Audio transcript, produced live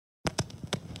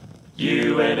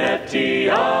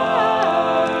UNFDR.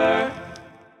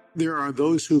 There are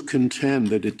those who contend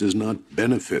that it does not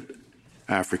benefit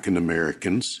African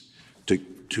Americans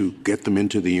to get them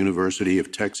into the University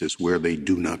of Texas where they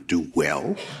do not do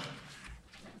well,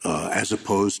 as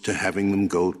opposed to having them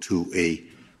go to a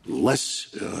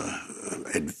less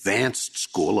advanced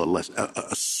school,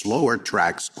 a slower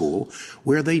track school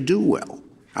where they do well.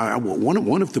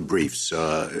 One of the briefs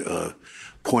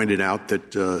pointed out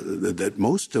that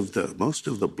most of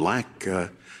the black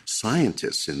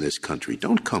scientists in this country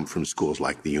don't come from schools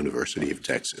like the University of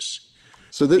Texas.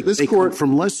 So this they court come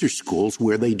from lesser schools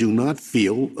where they do not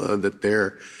feel that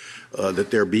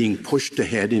they're being pushed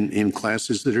ahead in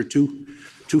classes that are too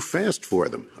fast for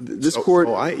them.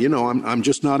 I'm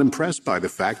just not impressed by the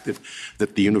fact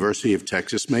that the University of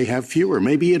Texas may have fewer.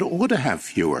 Maybe it ought to have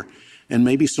fewer, and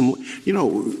maybe some.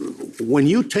 When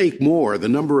you take more, the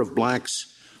number of blacks,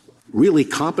 really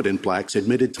competent blacks,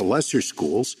 admitted to lesser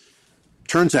schools,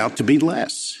 turns out to be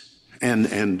less, and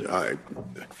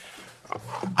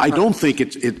I don't think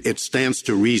it stands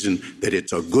to reason that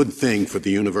it's a good thing for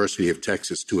the University of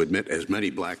Texas to admit as many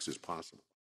blacks as possible.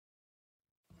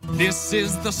 This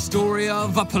is the story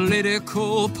of a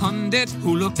political pundit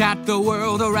who looked at the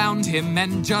world around him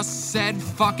and just said,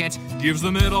 fuck it. Gives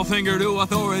the middle finger to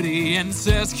authority and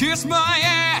says, kiss my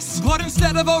ass. But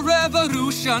instead of a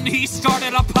revolution, he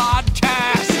started a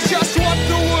podcast. Just what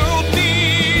the world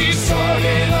needs.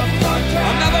 Started a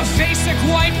podcast. Another basic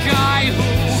white guy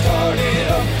who started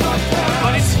a podcast.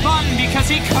 But it's fun because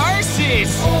he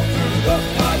curses all through the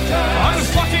podcast. I'm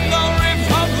fucking the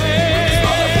Republic.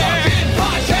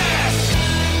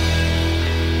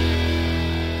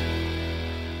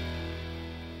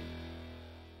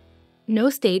 No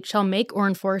state shall make or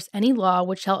enforce any law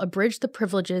which shall abridge the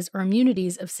privileges or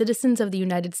immunities of citizens of the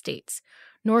United States,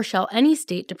 nor shall any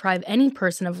state deprive any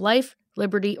person of life,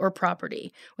 liberty, or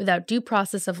property without due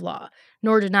process of law,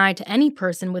 nor deny to any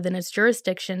person within its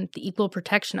jurisdiction the equal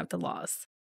protection of the laws.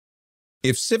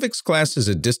 If civics class is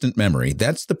a distant memory,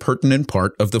 that's the pertinent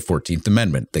part of the 14th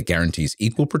Amendment that guarantees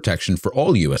equal protection for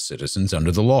all U.S. citizens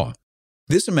under the law.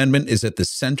 This amendment is at the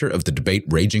center of the debate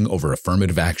raging over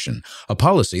affirmative action, a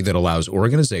policy that allows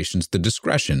organizations the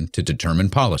discretion to determine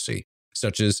policy,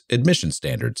 such as admission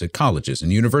standards at colleges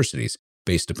and universities,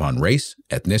 based upon race,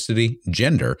 ethnicity,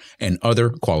 gender, and other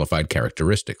qualified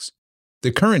characteristics.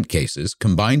 The current cases,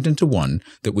 combined into one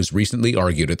that was recently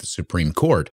argued at the Supreme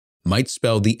Court, might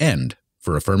spell the end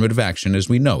for affirmative action as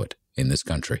we know it in this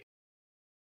country.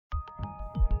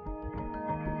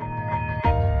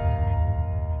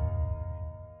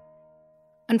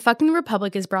 Unfucking the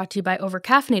Republic is brought to you by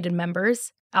overcaffeinated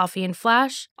members Alfie and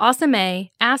Flash, Awesome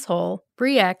A, Asshole,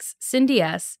 Bree X, Cindy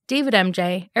S, David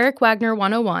MJ, Eric Wagner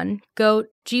 101, Goat,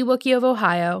 G Wookie of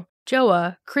Ohio,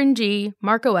 Joa, Cringy,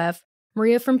 Marco F,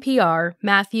 Maria from PR,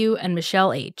 Matthew, and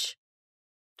Michelle H.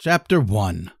 Chapter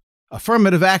 1.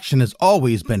 Affirmative action has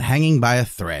always been hanging by a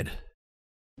thread.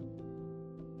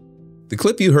 The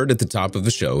clip you heard at the top of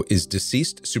the show is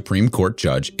deceased Supreme Court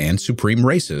Judge and Supreme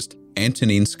Racist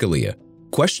Antonin Scalia,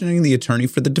 questioning the attorney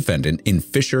for the defendant in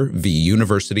Fisher v.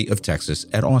 University of Texas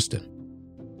at Austin.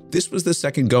 This was the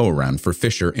second go-around for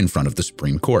Fisher in front of the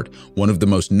Supreme Court, one of the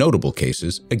most notable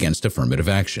cases against affirmative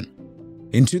action.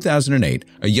 In 2008,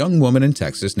 a young woman in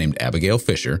Texas named Abigail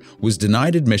Fisher was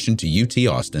denied admission to UT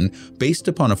Austin based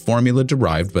upon a formula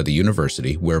derived by the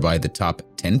university whereby the top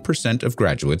 10% of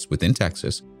graduates within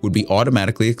Texas would be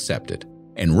automatically accepted,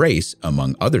 and race,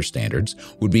 among other standards,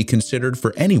 would be considered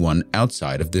for anyone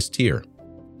outside of this tier.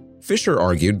 Fisher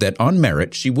argued that on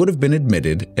merit she would have been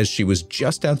admitted as she was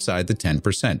just outside the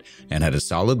 10% and had a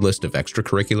solid list of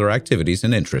extracurricular activities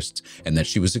and interests, and that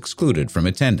she was excluded from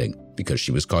attending because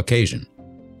she was Caucasian.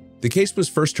 The case was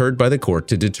first heard by the court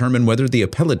to determine whether the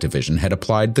appellate division had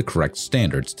applied the correct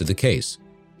standards to the case.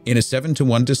 In a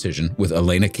 7-1 decision, with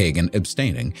Elena Kagan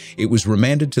abstaining, it was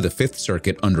remanded to the Fifth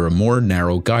Circuit under a more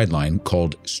narrow guideline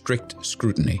called strict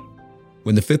scrutiny.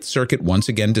 When the Fifth Circuit once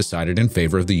again decided in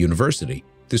favor of the university,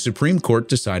 the Supreme Court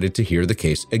decided to hear the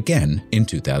case again in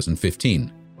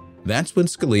 2015. That's when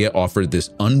Scalia offered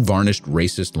this unvarnished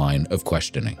racist line of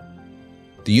questioning.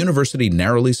 The university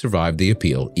narrowly survived the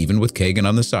appeal, even with Kagan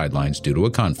on the sidelines due to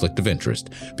a conflict of interest,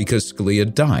 because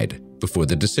Scalia died before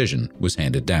the decision was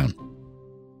handed down.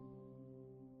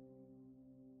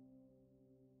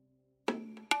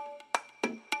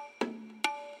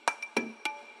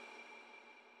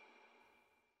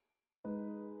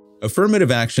 Affirmative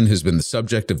action has been the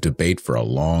subject of debate for a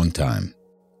long time.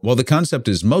 While the concept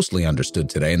is mostly understood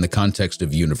today in the context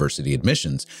of university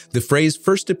admissions, the phrase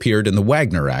first appeared in the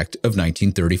Wagner Act of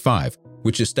 1935,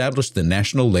 which established the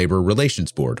National Labor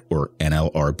Relations Board, or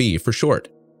NLRB for short.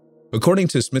 According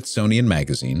to Smithsonian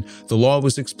Magazine, the law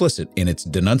was explicit in its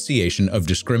denunciation of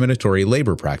discriminatory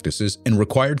labor practices and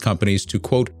required companies to,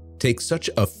 quote, take such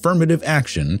affirmative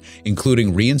action,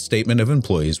 including reinstatement of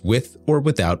employees with or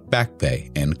without back pay,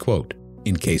 end quote,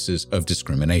 in cases of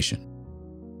discrimination.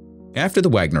 After the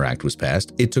Wagner Act was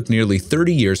passed, it took nearly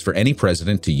 30 years for any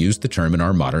president to use the term in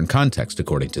our modern context,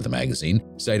 according to the magazine,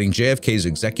 citing JFK's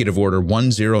Executive Order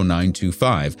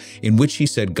 10925, in which he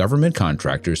said government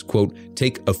contractors, quote,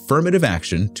 take affirmative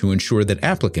action to ensure that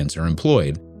applicants are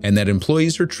employed and that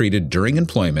employees are treated during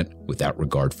employment without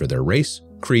regard for their race,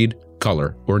 creed,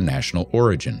 color, or national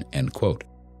origin, end quote.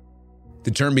 The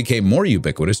term became more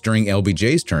ubiquitous during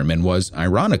LBJ's term and was,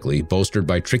 ironically, bolstered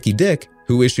by Tricky Dick,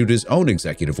 who issued his own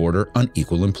executive order on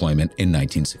equal employment in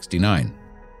 1969.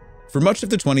 For much of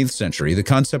the 20th century, the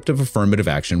concept of affirmative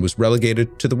action was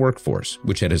relegated to the workforce,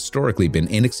 which had historically been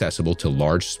inaccessible to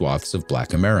large swaths of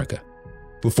Black America.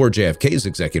 Before JFK's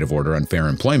executive order on fair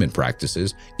employment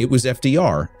practices, it was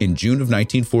FDR, in June of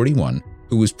 1941,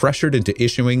 who was pressured into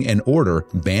issuing an order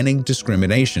banning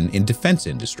discrimination in defense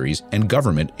industries and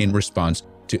government in response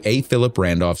to A. Philip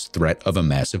Randolph's threat of a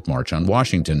massive march on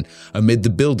Washington amid the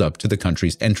buildup to the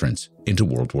country's entrance into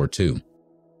World War II.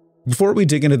 Before we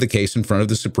dig into the case in front of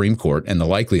the Supreme Court and the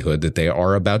likelihood that they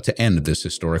are about to end this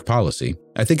historic policy,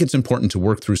 I think it's important to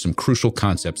work through some crucial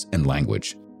concepts and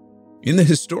language. In the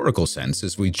historical sense,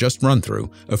 as we just run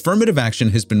through, affirmative action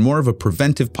has been more of a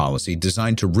preventive policy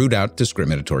designed to root out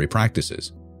discriminatory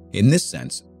practices. In this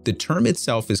sense, the term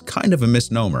itself is kind of a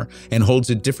misnomer and holds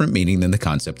a different meaning than the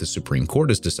concept the Supreme Court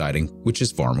is deciding, which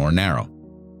is far more narrow.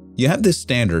 You have this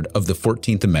standard of the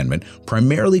 14th Amendment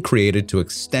primarily created to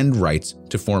extend rights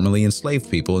to formerly enslaved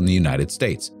people in the United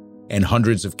States, and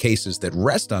hundreds of cases that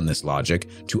rest on this logic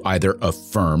to either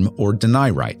affirm or deny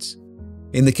rights.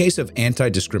 In the case of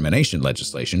anti-discrimination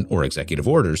legislation or executive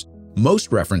orders,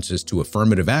 most references to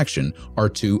affirmative action are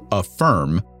to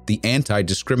affirm the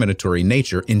anti-discriminatory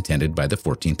nature intended by the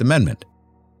 14th Amendment.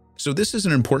 So this is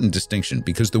an important distinction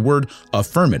because the word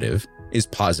affirmative is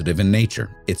positive in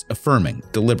nature. It's affirming,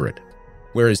 deliberate.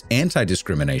 Whereas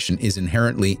anti-discrimination is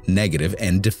inherently negative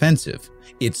and defensive.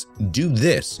 It's do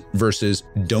this versus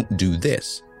don't do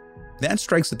this. That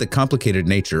strikes at the complicated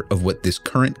nature of what this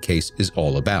current case is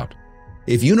all about.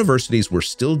 If universities were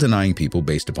still denying people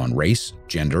based upon race,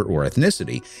 gender, or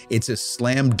ethnicity, it's a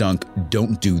slam dunk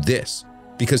don't do this,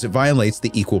 because it violates the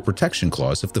Equal Protection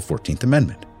Clause of the 14th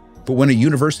Amendment. But when a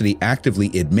university actively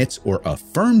admits or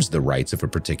affirms the rights of a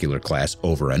particular class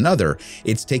over another,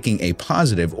 it's taking a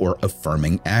positive or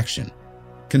affirming action.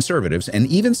 Conservatives, and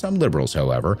even some liberals,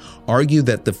 however, argue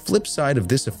that the flip side of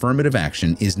this affirmative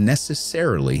action is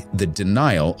necessarily the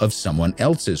denial of someone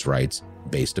else's rights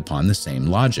based upon the same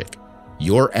logic.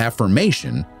 Your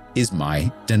affirmation is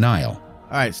my denial.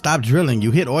 All right, stop drilling. You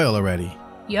hit oil already.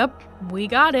 Yep, we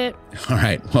got it. All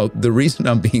right, well, the reason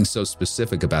I'm being so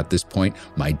specific about this point,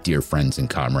 my dear friends and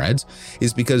comrades,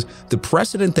 is because the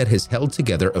precedent that has held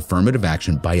together affirmative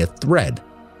action by a thread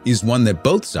is one that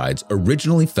both sides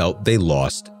originally felt they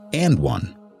lost and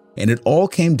won. And it all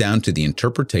came down to the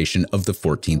interpretation of the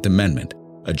 14th Amendment,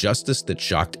 a justice that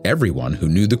shocked everyone who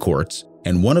knew the courts,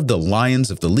 and one of the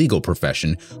lions of the legal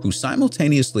profession who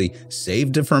simultaneously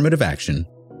saved affirmative action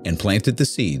and planted the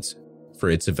seeds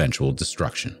for its eventual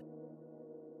destruction.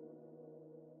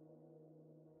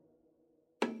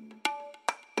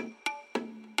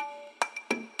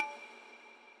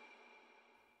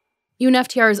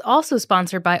 UNFTR is also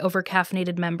sponsored by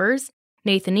overcaffeinated members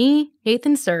Nathan E.,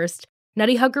 Nathan Surst,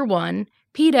 Nutty Hugger 1,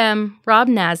 Pete M., Rob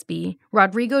Nasby,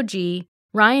 Rodrigo G.,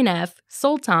 Ryan F.,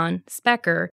 Sultan,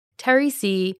 Specker, Terry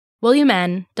C., William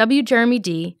N., W. Jeremy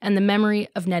D., and the memory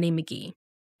of Nettie McGee.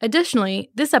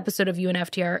 Additionally, this episode of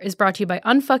UNFTR is brought to you by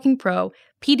Unfucking Pro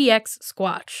PDX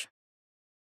Squatch.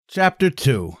 Chapter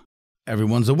 2.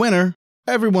 Everyone's a winner,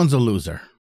 everyone's a loser.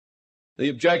 The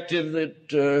objective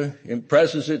that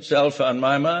impresses itself on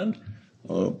my mind,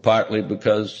 partly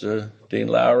because Dean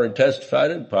Lowry testified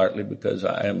it, partly because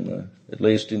I am, at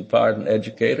least in part, an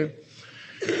educator,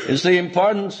 is the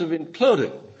importance of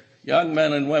including young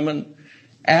men and women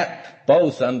at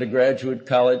both undergraduate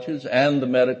colleges and the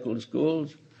medical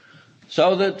schools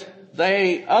so that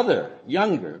they, other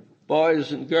younger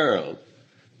boys and girls,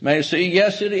 may see,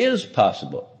 yes, it is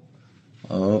possible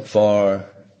for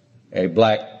a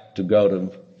black to go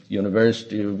to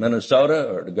University of Minnesota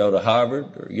or to go to Harvard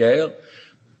or Yale.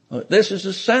 This is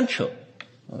essential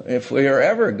if we are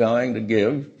ever going to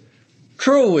give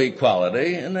true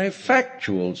equality in a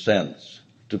factual sense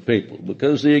to people,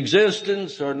 because the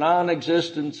existence or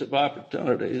non-existence of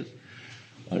opportunities,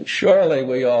 surely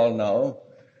we all know,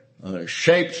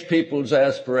 shapes people's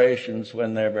aspirations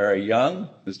when they're very young.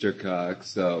 Mr.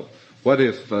 Cox, what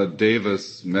if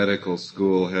Davis Medical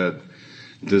School had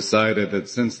decided that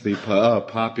since the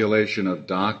population of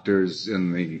doctors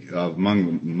among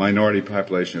the minority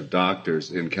population of doctors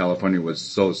in California was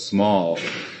so small,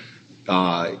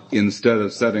 instead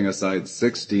of setting aside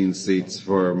 16 seats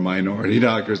for minority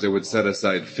doctors, they would set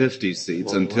aside 50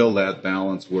 seats until that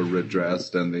balance were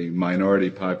redressed and the minority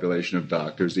population of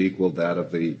doctors equaled that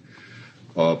of the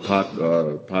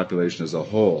population as a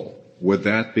whole. Would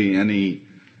that be any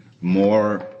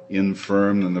more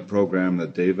infirm than the program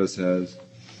that Davis has?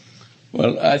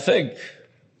 Well, I think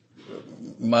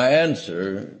my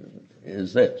answer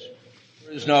is this.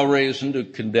 There is no reason to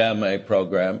condemn a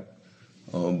program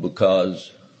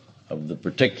because of the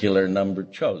particular number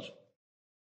chosen.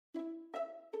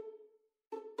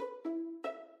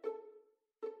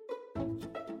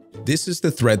 This is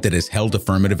the thread that has held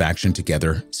affirmative action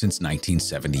together since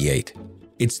 1978.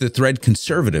 It's the thread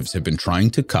conservatives have been trying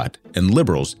to cut and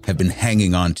liberals have been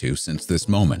hanging on to since this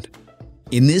moment.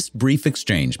 In this brief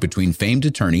exchange between famed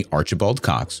attorney Archibald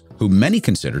Cox, who many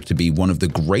consider to be one of the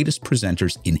greatest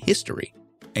presenters in history,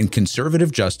 and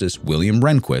conservative Justice William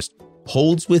Rehnquist,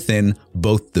 holds within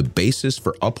both the basis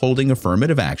for upholding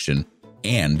affirmative action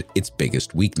and its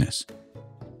biggest weakness.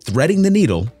 Threading the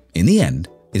needle, in the end,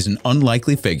 is an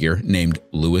unlikely figure named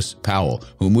Lewis Powell,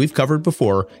 whom we've covered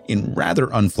before in rather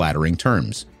unflattering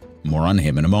terms. More on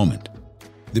him in a moment.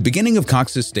 The beginning of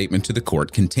Cox's statement to the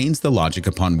court contains the logic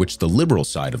upon which the liberal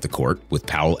side of the court, with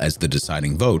Powell as the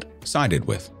deciding vote, sided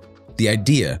with. The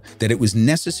idea that it was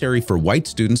necessary for white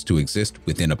students to exist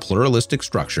within a pluralistic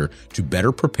structure to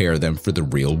better prepare them for the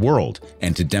real world,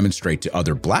 and to demonstrate to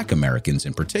other Black Americans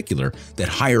in particular that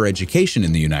higher education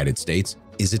in the United States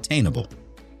is attainable.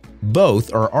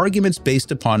 Both are arguments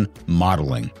based upon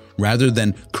modeling, rather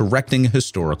than correcting a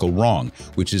historical wrong,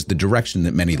 which is the direction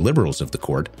that many liberals of the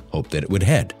court hoped that it would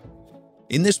head.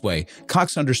 In this way,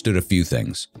 Cox understood a few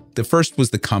things. The first was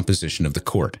the composition of the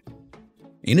court.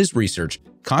 In his research,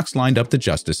 Cox lined up the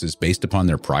justices based upon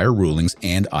their prior rulings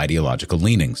and ideological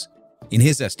leanings. In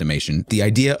his estimation, the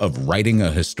idea of righting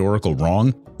a historical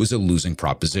wrong was a losing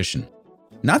proposition.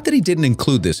 Not that he didn't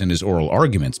include this in his oral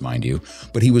arguments, mind you,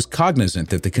 but he was cognizant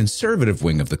that the conservative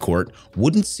wing of the court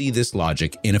wouldn't see this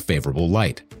logic in a favorable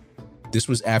light. This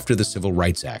was after the Civil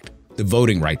Rights Act, the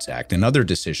Voting Rights Act, and other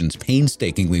decisions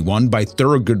painstakingly won by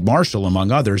Thurgood Marshall,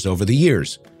 among others, over the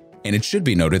years. And it should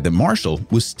be noted that Marshall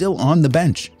was still on the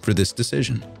bench for this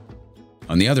decision.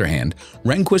 On the other hand,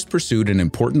 Rehnquist pursued an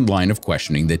important line of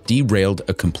questioning that derailed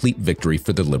a complete victory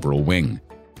for the liberal wing.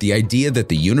 The idea that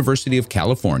the University of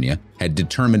California had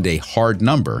determined a hard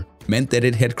number meant that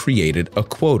it had created a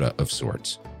quota of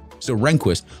sorts. So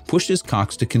Rehnquist pushes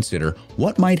Cox to consider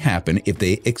what might happen if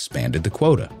they expanded the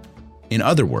quota. In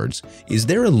other words, is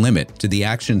there a limit to the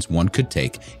actions one could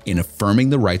take in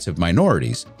affirming the rights of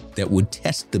minorities that would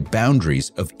test the boundaries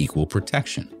of equal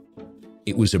protection?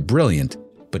 It was a brilliant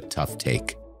but tough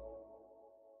take.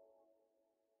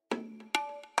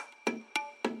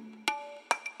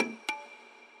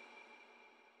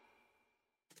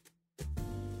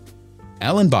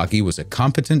 Alan Bakke was a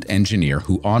competent engineer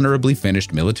who honorably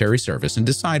finished military service and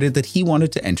decided that he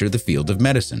wanted to enter the field of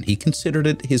medicine. He considered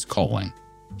it his calling.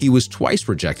 He was twice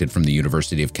rejected from the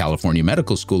University of California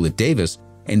Medical School at Davis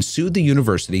and sued the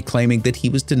university, claiming that he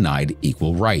was denied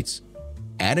equal rights.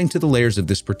 Adding to the layers of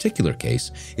this particular case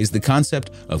is the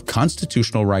concept of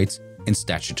constitutional rights and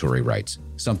statutory rights,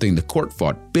 something the court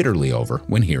fought bitterly over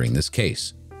when hearing this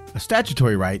case. A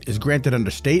statutory right is granted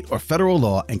under state or federal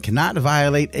law and cannot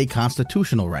violate a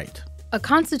constitutional right. A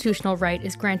constitutional right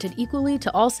is granted equally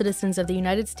to all citizens of the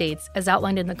United States as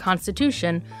outlined in the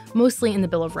Constitution, mostly in the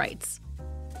Bill of Rights.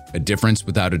 A difference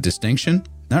without a distinction?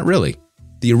 Not really.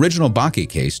 The original Bakke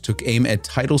case took aim at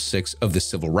Title VI of the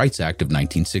Civil Rights Act of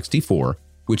 1964,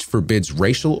 which forbids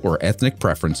racial or ethnic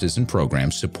preferences in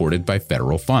programs supported by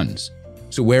federal funds.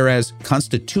 So whereas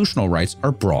constitutional rights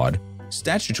are broad,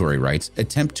 statutory rights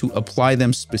attempt to apply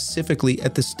them specifically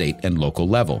at the state and local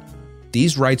level.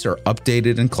 These rights are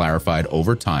updated and clarified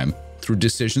over time through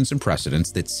decisions and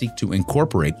precedents that seek to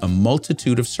incorporate a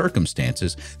multitude of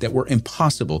circumstances that were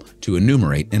impossible to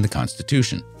enumerate in the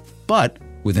Constitution, but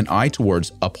with an eye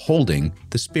towards upholding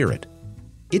the spirit.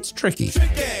 It's tricky.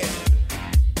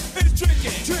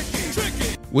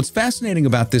 What's fascinating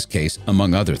about this case,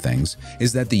 among other things,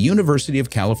 is that the University of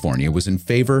California was in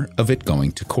favor of it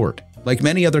going to court. Like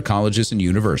many other colleges and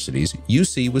universities,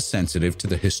 UC was sensitive to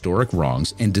the historic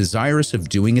wrongs and desirous of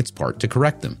doing its part to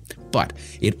correct them. But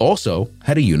it also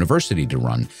had a university to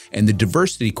run, and the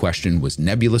diversity question was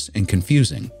nebulous and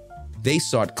confusing. They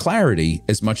sought clarity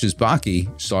as much as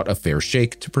Bakke sought a fair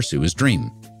shake to pursue his dream.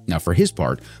 Now, for his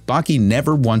part, Bakke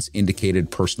never once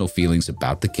indicated personal feelings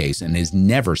about the case and has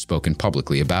never spoken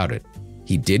publicly about it.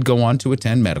 He did go on to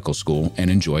attend medical school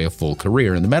and enjoy a full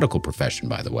career in the medical profession,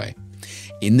 by the way.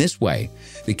 In this way,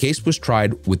 the case was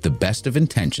tried with the best of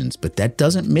intentions, but that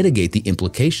doesn't mitigate the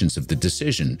implications of the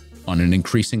decision on an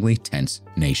increasingly tense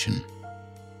nation.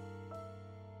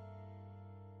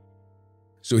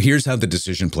 So here's how the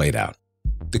decision played out.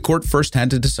 The court first had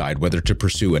to decide whether to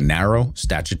pursue a narrow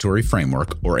statutory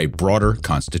framework or a broader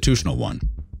constitutional one.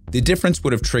 The difference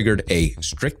would have triggered a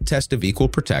strict test of equal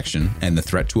protection and the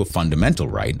threat to a fundamental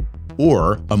right,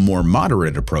 or a more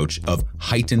moderate approach of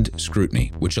heightened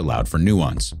scrutiny, which allowed for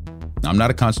nuance. Now, I'm not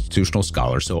a constitutional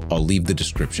scholar, so I'll leave the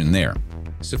description there.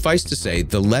 Suffice to say,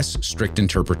 the less strict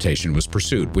interpretation was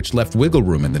pursued, which left wiggle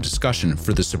room in the discussion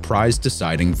for the surprise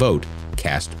deciding vote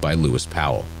cast by Lewis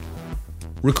Powell.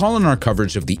 Recall in our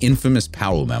coverage of the infamous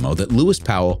Powell memo that Lewis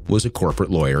Powell was a corporate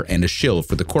lawyer and a shill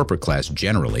for the corporate class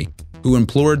generally, who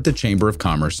implored the Chamber of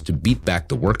Commerce to beat back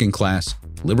the working class,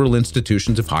 liberal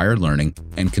institutions of higher learning,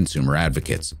 and consumer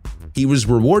advocates. He was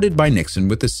rewarded by Nixon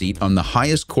with a seat on the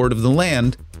highest court of the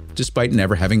land, despite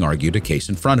never having argued a case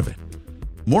in front of it.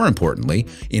 More importantly,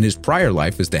 in his prior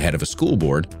life as the head of a school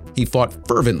board, he fought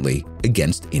fervently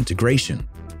against integration.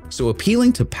 So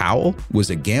appealing to Powell was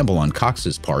a gamble on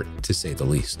Cox's part, to say the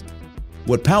least.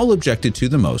 What Powell objected to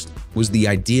the most was the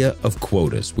idea of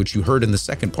quotas, which you heard in the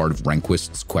second part of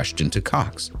Rehnquist's question to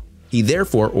Cox. He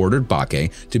therefore ordered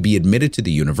Bakke to be admitted to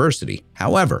the university.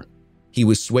 However, he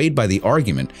was swayed by the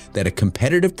argument that a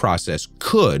competitive process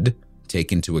could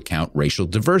take into account racial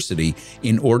diversity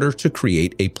in order to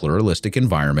create a pluralistic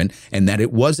environment, and that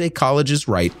it was a college's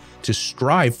right to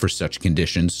strive for such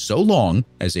conditions so long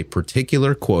as a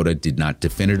particular quota did not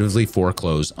definitively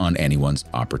foreclose on anyone's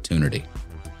opportunity.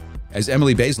 As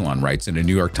Emily Bazelon writes in a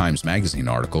New York Times Magazine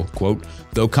article, quote,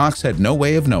 "Though Cox had no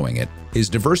way of knowing it, his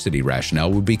diversity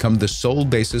rationale would become the sole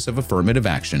basis of affirmative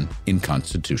action in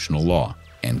constitutional law,"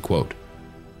 end quote.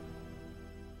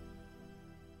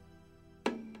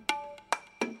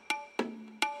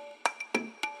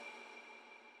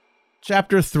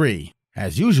 Chapter 3.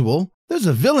 As usual, there's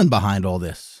a villain behind all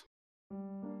this.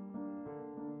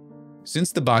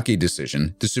 Since the Bakke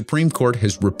decision, the Supreme Court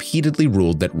has repeatedly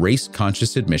ruled that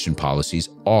race-conscious admission policies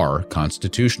are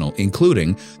constitutional,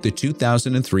 including the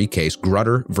 2003 case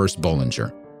Grutter v.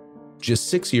 Bollinger. Just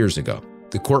 6 years ago,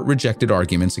 the court rejected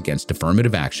arguments against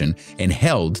affirmative action and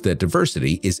held that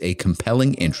diversity is a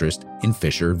compelling interest in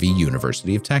Fisher v.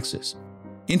 University of Texas.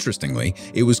 Interestingly,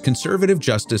 it was conservative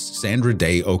Justice Sandra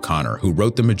Day O'Connor who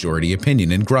wrote the majority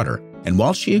opinion in Grutter, and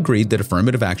while she agreed that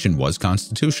affirmative action was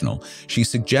constitutional, she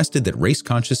suggested that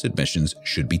race-conscious admissions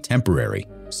should be temporary,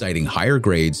 citing higher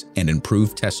grades and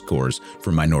improved test scores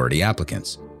for minority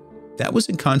applicants. That was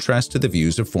in contrast to the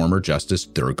views of former Justice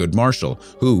Thurgood Marshall,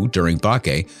 who, during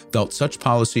Bakke, felt such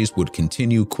policies would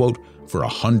continue, quote, for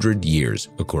 100 years,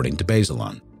 according to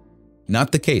Bazelon.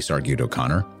 Not the case, argued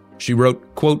O'Connor. She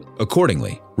wrote, quote,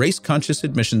 "Accordingly, race-conscious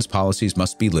admissions policies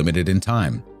must be limited in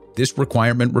time. This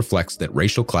requirement reflects that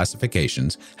racial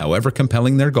classifications, however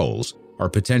compelling their goals, are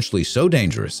potentially so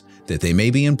dangerous that they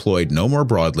may be employed no more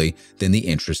broadly than the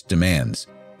interest demands.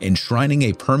 Enshrining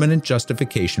a permanent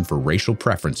justification for racial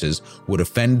preferences would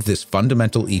offend this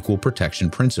fundamental equal protection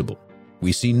principle.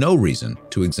 We see no reason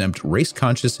to exempt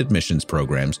race-conscious admissions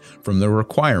programs from the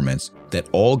requirements that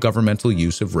all governmental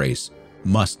use of race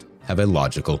must have a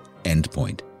logical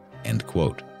endpoint," end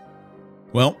quote.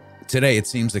 Well, today it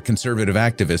seems that conservative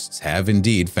activists have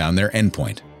indeed found their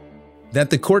endpoint. That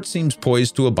the court seems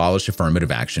poised to abolish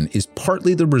affirmative action is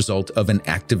partly the result of an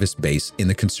activist base in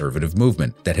the conservative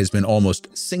movement that has been almost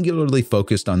singularly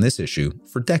focused on this issue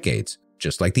for decades,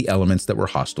 just like the elements that were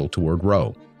hostile toward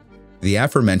Roe. The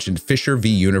aforementioned Fisher v.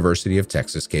 University of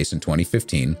Texas case in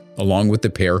 2015, along with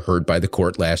the pair heard by the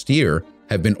court last year,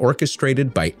 have been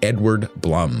orchestrated by Edward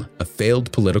Blum, a failed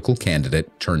political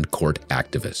candidate turned court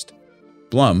activist.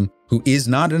 Blum, who is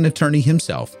not an attorney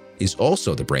himself, is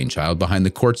also the brainchild behind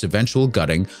the court's eventual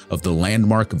gutting of the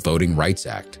landmark Voting Rights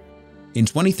Act. In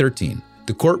 2013,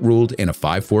 the court ruled in a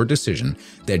 5-4 decision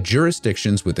that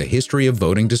jurisdictions with a history of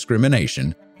voting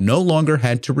discrimination no longer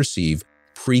had to receive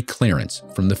pre-clearance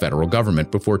from the federal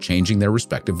government before changing their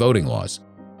respective voting laws.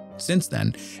 Since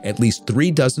then, at least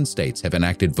 36 states have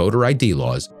enacted voter ID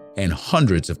laws, and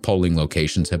hundreds of polling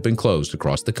locations have been closed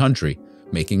across the country,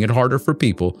 making it harder for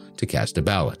people to cast a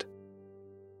ballot.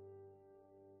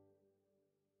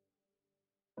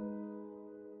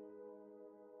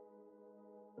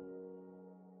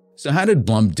 So how did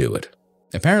Blum do it?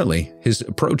 Apparently, his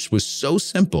approach was so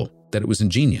simple that it was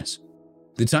ingenious.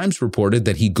 The Times reported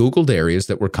that he Googled areas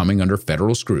that were coming under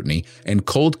federal scrutiny and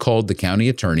cold called the county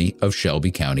attorney of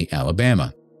Shelby County,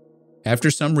 Alabama.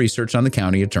 After some research on the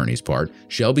county attorney's part,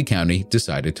 Shelby County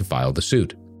decided to file the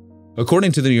suit.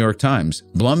 According to the New York Times,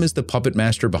 Blum is the puppet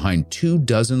master behind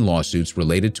 24 lawsuits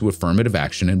related to affirmative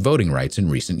action and voting rights in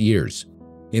recent years.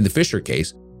 In the Fisher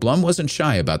case, Blum wasn't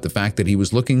shy about the fact that he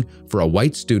was looking for a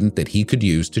white student that he could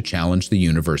use to challenge the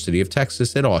University of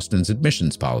Texas at Austin's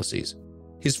admissions policies.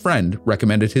 His friend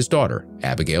recommended his daughter,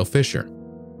 Abigail Fisher.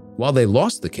 While they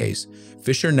lost the case,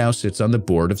 Fisher now sits on the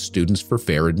board of Students for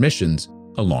Fair Admissions,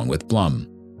 along with Blum.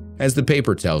 As the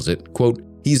paper tells it, quote,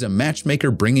 he's a matchmaker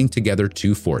bringing together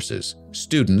two forces,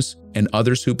 students and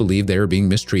others who believe they are being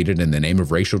mistreated in the name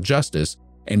of racial justice,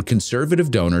 and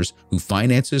conservative donors who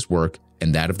finance his work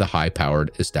and that of the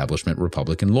high-powered establishment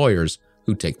Republican lawyers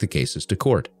who take the cases to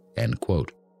court, end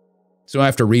quote. So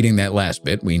after reading that last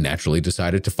bit, we naturally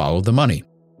decided to follow the money.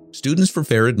 Students for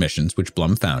Fair Admissions, which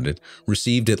Blum founded,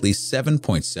 received at least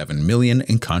 $7.7 million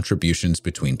in contributions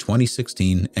between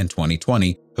 2016 and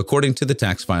 2020, according to the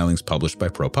tax filings published by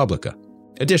ProPublica.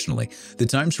 Additionally, the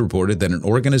Times reported that an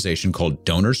organization called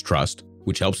Donors Trust,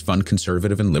 which helps fund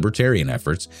conservative and libertarian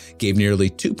efforts, gave nearly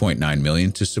 $2.9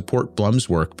 million to support Blum's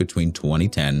work between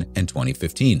 2010 and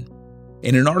 2015.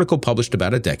 In an article published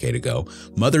about a decade ago,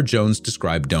 Mother Jones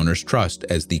described Donors Trust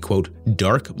as the, quote,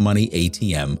 dark money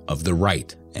ATM of the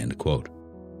right, end quote.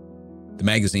 The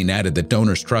magazine added that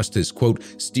Donors Trust has, quote,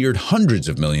 steered hundreds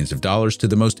of millions of dollars to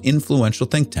the most influential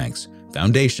think tanks,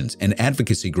 foundations, and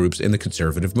advocacy groups in the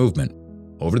conservative movement.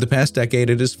 Over the past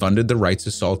decade, it has funded the right's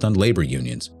assault on labor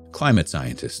unions, climate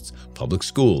scientists, public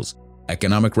schools,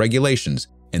 economic regulations,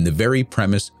 and the very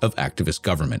premise of activist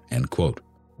government, end quote.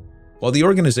 While the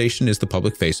organization is the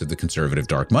public face of the conservative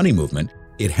dark money movement,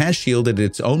 it has shielded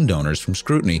its own donors from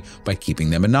scrutiny by keeping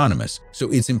them anonymous, so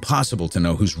it's impossible to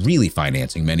know who's really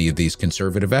financing many of these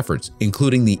conservative efforts,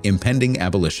 including the impending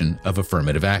abolition of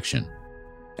affirmative action.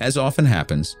 As often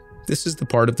happens, this is the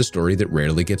part of the story that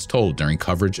rarely gets told during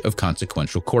coverage of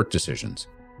consequential court decisions: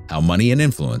 how money and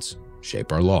influence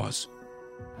shape our laws.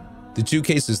 The two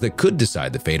cases that could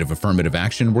decide the fate of affirmative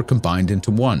action were combined into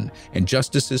one, and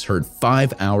justices heard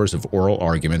 5 hours of oral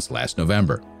arguments last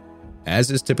November.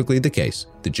 As is typically the case,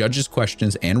 the judges'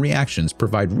 questions and reactions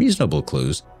provide reasonable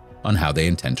clues on how they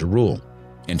intend to rule.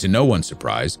 And to no one's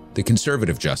surprise, the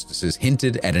conservative justices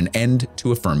hinted at an end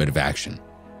to affirmative action.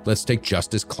 Let's take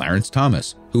Justice Clarence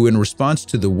Thomas, who in response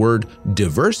to the word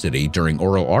diversity during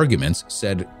oral arguments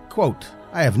said, quote,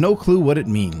 I have no clue what it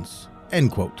means,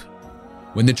 end quote.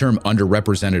 When the term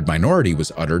underrepresented minority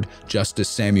was uttered, Justice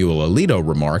Samuel Alito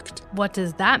remarked, What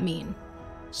does that mean?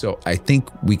 So I think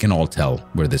we can all tell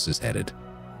where this is headed.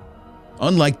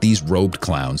 Unlike these robed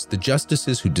clowns, the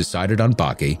justices who decided on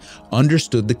Bakke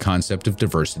understood the concept of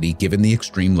diversity given the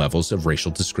extreme levels of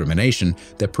racial discrimination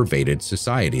that pervaded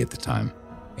society at the time.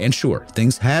 And sure,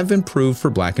 things have improved for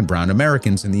Black and brown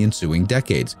Americans in the ensuing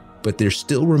decades, but there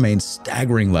still remain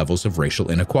staggering levels of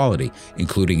racial inequality,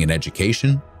 including in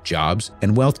education, jobs,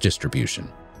 and wealth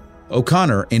distribution.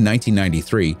 O'Connor, in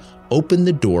 1993, opened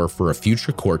the door for a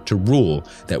future court to rule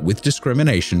that with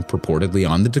discrimination purportedly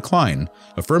on the decline,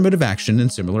 affirmative action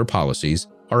and similar policies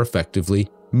are effectively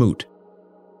moot.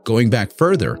 Going back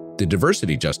further, the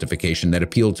diversity justification that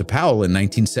appealed to Powell in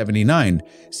 1979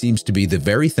 seems to be the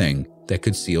very thing that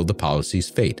could seal the policy's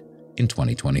fate in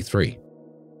 2023.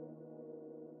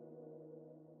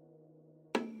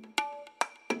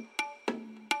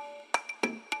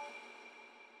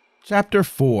 Chapter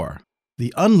 4.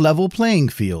 The Unlevel Playing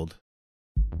Field.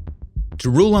 To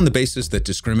rule on the basis that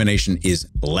discrimination is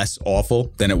less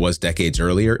awful than it was decades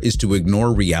earlier is to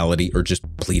ignore reality or just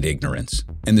plead ignorance.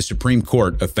 And the Supreme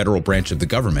Court, a federal branch of the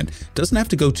government, doesn't have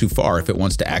to go too far if it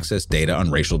wants to access data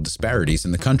on racial disparities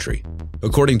in the country.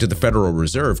 According to the Federal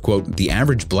Reserve, quote, the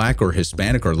average Black or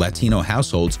Hispanic or Latino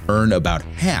households earn about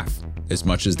half as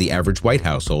much as the average white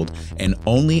household and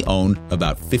only own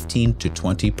about 15 to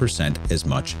 20% as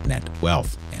much net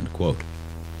wealth, end quote.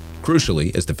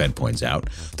 Crucially, as the Fed points out,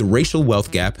 the racial wealth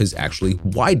gap has actually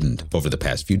widened over the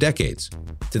past few decades.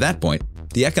 To that point,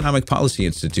 the Economic Policy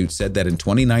Institute said that in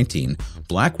 2019,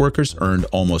 Black workers earned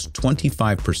almost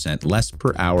 25% less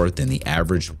per hour than the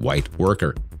average white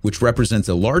worker, which represents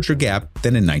a larger gap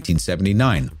than in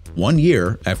 1979, 1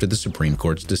 year after the Supreme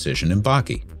Court's decision in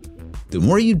Bakke. The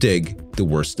more you dig, the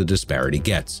worse the disparity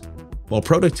gets. While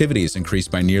productivity has increased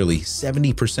by nearly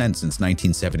 70% since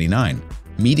 1979,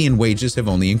 median wages have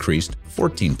only increased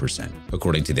 14%,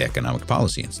 according to the Economic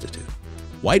Policy Institute.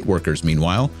 White workers,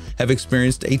 meanwhile, have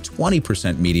experienced a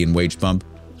 20% median wage bump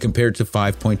compared to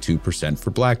 5.2%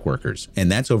 for black workers, and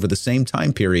that's over the same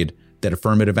time period that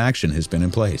affirmative action has been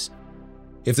in place.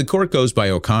 If the court goes by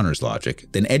O'Connor's logic,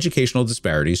 then educational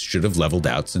disparities should have leveled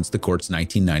out since the court's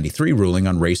 1993 ruling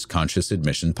on race-conscious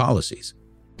admission policies.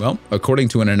 Well, according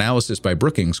to an analysis by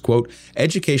Brookings, quote,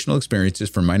 educational experiences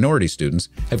for minority students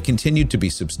have continued to be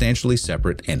substantially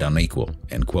separate and unequal,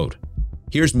 end quote.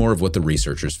 Here's more of what the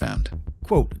researchers found.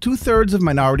 Quote, 2/3 of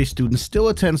minority students still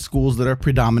attend schools that are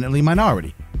predominantly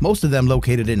minority, most of them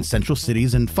located in central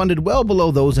cities and funded well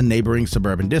below those in neighboring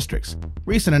suburban districts.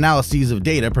 Recent analyses of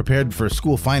data prepared for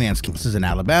school finance campuses in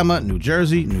Alabama, New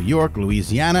Jersey, New York,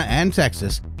 Louisiana, and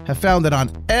Texas have found that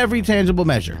on every tangible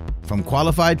measure, from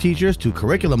qualified teachers to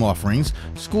curriculum offerings,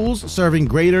 schools serving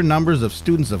greater numbers of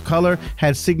students of color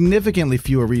had significantly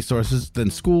fewer resources than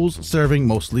schools serving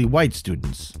mostly white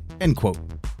students, end quote.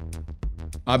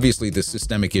 Obviously, the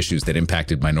systemic issues that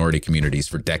impacted minority communities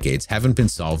for decades haven't been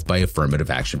solved by affirmative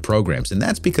action programs, and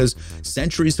that's because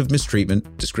centuries of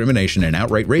mistreatment, discrimination, and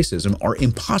outright racism are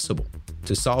impossible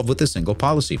to solve with a single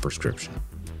policy prescription.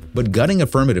 But gutting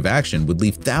affirmative action would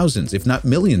leave thousands, if not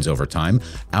millions over time,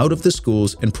 out of the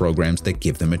schools and programs that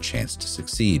give them a chance to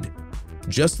succeed.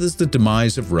 Just as the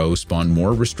demise of Roe spawned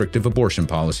more restrictive abortion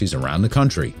policies around the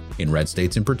country, in red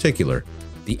states in particular,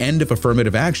 the end of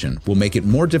affirmative action will make it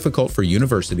more difficult for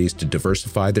universities to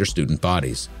diversify their student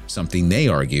bodies, something they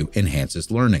argue enhances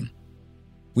learning.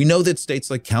 We know that states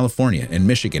like California and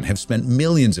Michigan have spent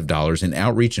millions of dollars in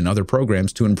outreach and other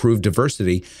programs to improve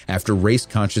diversity after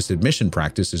race-conscious admission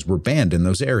practices were banned in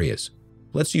those areas.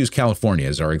 Let's use California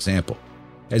as our example.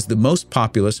 As the most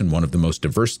populous and one of the most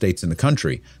diverse states in the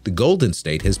country, the Golden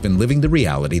State has been living the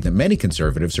reality that many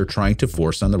conservatives are trying to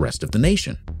force on the rest of the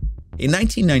nation. In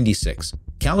 1996,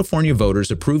 California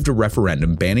voters approved a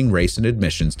referendum banning race and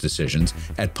admissions decisions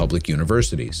at public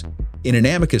universities. In an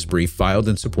amicus brief filed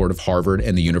in support of Harvard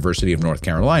and the University of North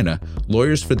Carolina,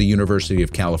 lawyers for the University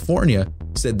of California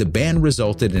said the ban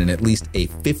resulted in at least a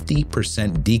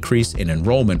 50% decrease in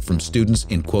enrollment from students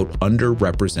in, quote,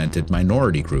 underrepresented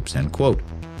minority groups, end quote.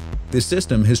 The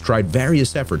system has tried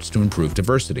various efforts to improve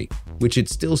diversity, which it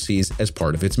still sees as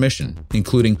part of its mission,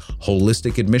 including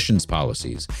holistic admissions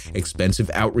policies,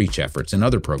 expensive outreach efforts, and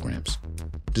other programs.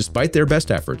 Despite their best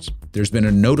efforts, there's been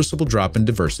a noticeable drop in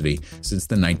diversity since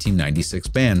the 1996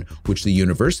 ban, which the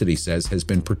university says has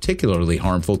been particularly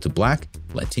harmful to Black,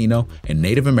 Latino, and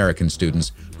Native American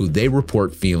students who they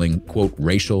report feeling, quote,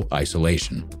 racial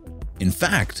isolation. In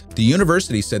fact, the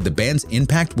university said the ban's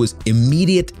impact was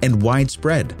immediate and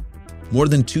widespread. More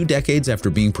than 2 decades after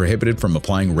being prohibited from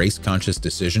applying race-conscious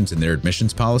decisions in their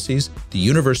admissions policies, the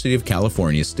University of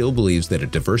California still believes that a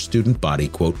diverse student body,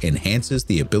 quote, enhances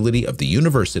the ability of the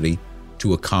university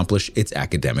to accomplish its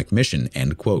academic mission,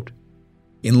 end quote.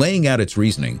 In laying out its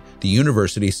reasoning, the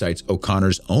university cites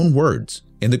O'Connor's own words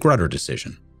in the Grutter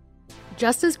decision.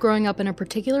 Just as growing up in a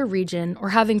particular region or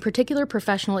having particular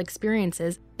professional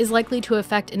experiences is likely to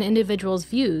affect an individual's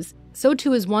views, so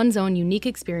too is one's own unique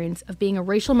experience of being a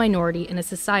racial minority in a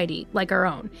society like our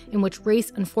own, in which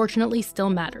race unfortunately still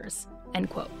matters, end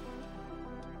quote.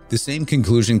 The same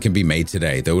conclusion can be made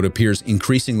today, though it appears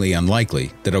increasingly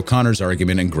unlikely that O'Connor's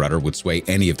argument and Grutter would sway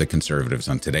any of the conservatives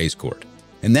on today's court.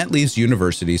 And that leaves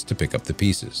universities to pick up the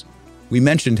pieces. We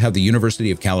mentioned how the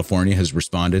University of California has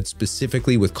responded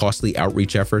specifically with costly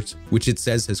outreach efforts, which it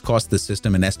says has cost the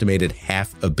system an estimated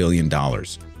 $500 million.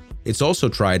 It's also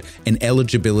tried an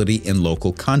eligibility in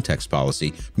local context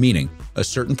policy, meaning a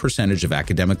certain percentage of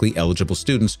academically eligible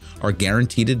students are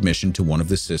guaranteed admission to one of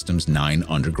the system's 9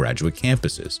 undergraduate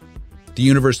campuses. The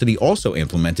university also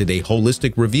implemented a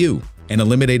holistic review and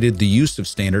eliminated the use of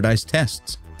standardized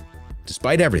tests.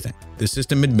 Despite everything, the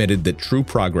system admitted that true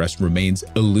progress remains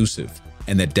elusive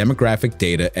and that demographic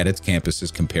data at its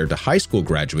campuses compared to high school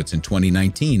graduates in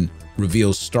 2019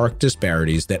 reveals stark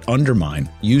disparities that undermine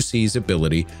UC's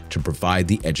ability to provide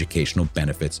the educational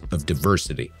benefits of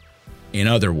diversity. In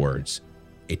other words,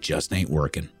 it just ain't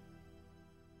working.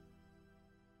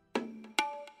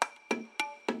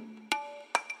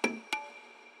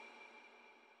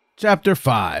 Chapter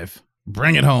 5.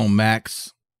 Bring it home,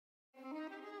 Max.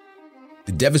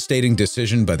 The devastating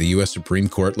decision by the U.S. Supreme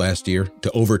Court last year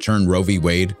to overturn Roe v.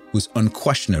 Wade was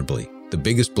unquestionably the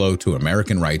biggest blow to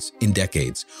American rights in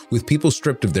decades, with people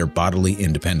stripped of their bodily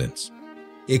independence.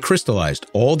 It crystallized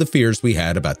all the fears we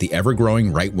had about the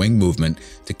ever-growing right-wing movement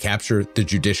to capture the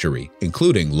judiciary,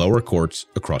 including lower courts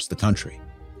across the country.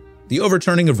 The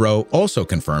overturning of Roe also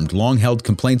confirmed long-held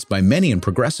complaints by many in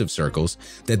progressive circles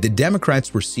that the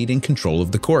Democrats were ceding control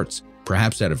of the courts,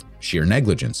 perhaps out of sheer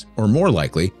negligence, or more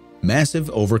likely, massive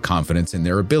overconfidence in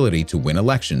their ability to win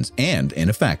elections and, in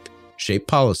effect, shape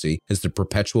policy as the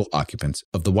perpetual occupants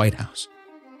of the White House.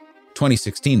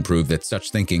 2016 proved that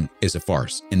such thinking is a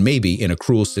farce, and maybe in a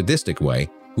cruel, sadistic way,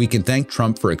 we can thank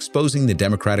Trump for exposing the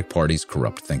Democratic Party's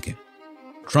corrupt thinking.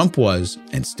 Trump was,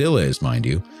 and still is, mind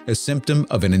you, a symptom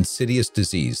of an insidious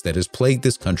disease that has plagued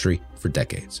this country for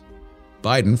decades.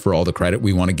 Biden, for all the credit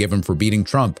we want to give him for beating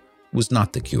Trump, was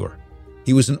not the cure.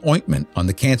 He was an ointment on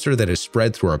the cancer that has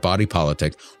spread through our body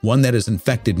politic, one that has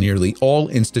infected nearly all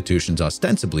institutions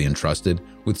ostensibly entrusted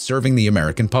with serving the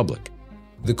American public.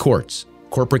 The courts,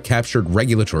 corporate-captured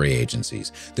regulatory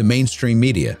agencies, the mainstream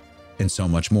media, and so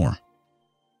much more.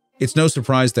 It's no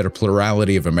surprise that a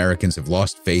plurality of Americans have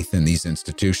lost faith in these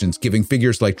institutions, giving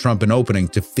figures like Trump an opening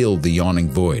to fill the yawning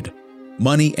void.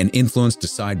 Money and influence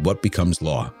decide what becomes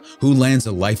law, who lands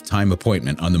a lifetime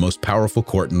appointment on the most powerful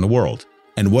court in the world,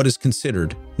 and what is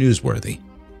considered newsworthy.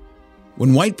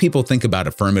 When white people think about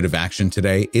affirmative action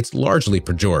today, it's largely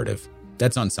pejorative.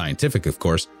 That's unscientific, of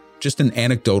course, just an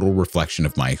anecdotal reflection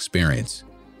of my experience.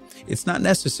 It's not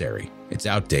necessary. It's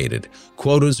outdated.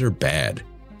 Quotas are bad.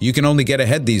 You can only get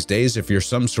ahead these days if you're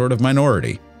some sort of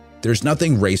minority. There's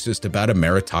nothing racist about a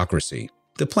meritocracy.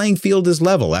 The playing field is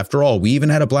level. After all, we even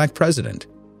had a black president.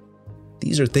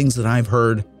 These are things that I've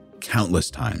heard countless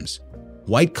times.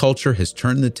 White culture has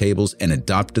turned the tables and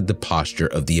adopted the posture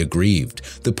of the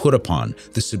aggrieved, the put upon,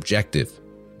 the subjective.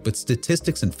 But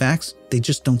statistics and facts, they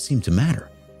just don't seem to matter.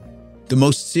 The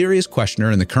most serious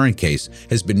questioner in the current case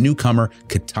has been newcomer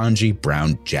Ketanji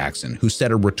Brown Jackson, who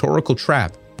set a rhetorical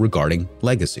trap regarding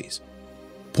legacies.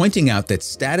 Pointing out that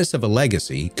status of a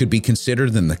legacy could be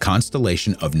considered in the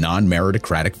constellation of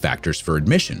non-meritocratic factors for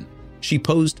admission, she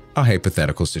posed a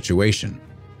hypothetical situation.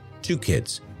 2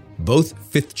 kids, both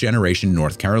fifth-generation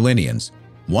North Carolinians,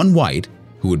 one white,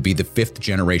 who would be the 5th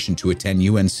generation to attend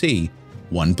UNC,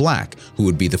 one black, who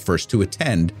would be the first to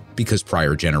attend because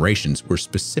prior generations were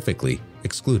specifically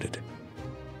excluded.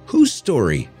 Whose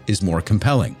story is more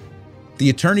compelling? The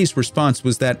attorney's response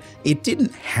was that it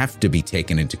didn't have to be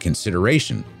taken into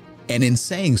consideration, and in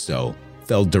saying so,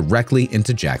 fell directly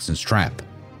into Jackson's trap.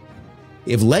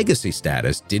 If legacy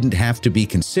status didn't have to be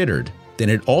considered, then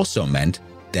it also meant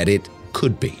that it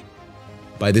could be.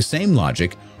 By the same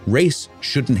logic, race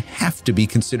shouldn't have to be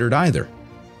considered either,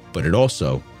 but it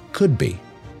also could be.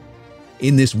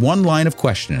 In this one line of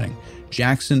questioning,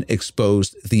 Jackson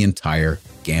exposed the entire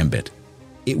gambit.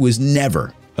 It was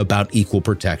never about equal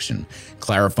protection,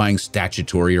 clarifying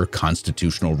statutory or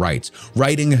constitutional rights,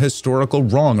 righting a historical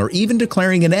wrong, or even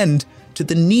declaring an end to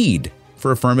the need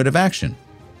for affirmative action.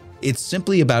 It's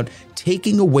simply about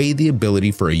taking away the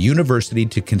ability for a university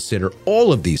to consider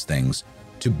all of these things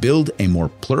to build a more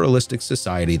pluralistic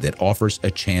society that offers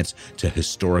a chance to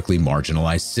historically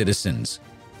marginalized citizens,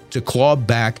 to claw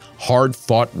back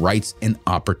hard-fought rights and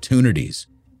opportunities,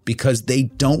 because they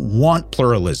don't want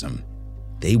pluralism.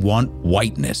 They want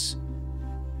whiteness.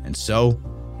 And so,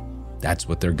 that's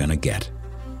what they're gonna get.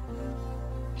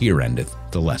 Here endeth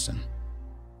the lesson.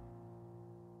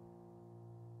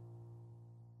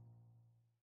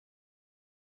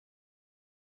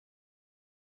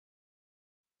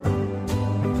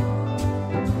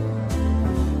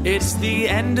 It's the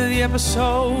end of the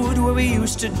episode where we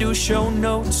used to do show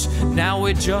notes. Now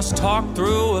we just talk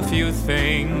through a few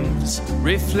things.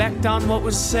 Reflect on what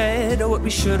was said or what we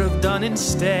should have done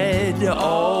instead.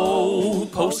 Oh,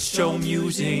 post-show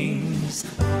musings.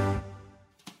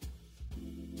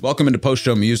 Welcome into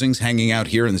Post-Show Musings, hanging out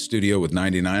here in the studio with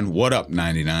 99. What up,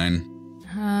 99?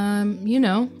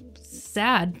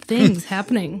 Sad things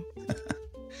happening.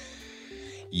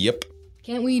 Yep.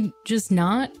 Can't we just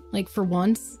not, for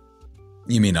once?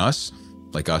 You mean us?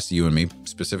 Like us, you and me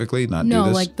specifically, not do this?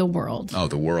 No, like the world. Oh,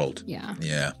 the world. Yeah.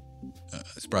 Yeah.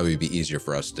 It's probably be easier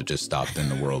for us to just stop than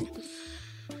the world.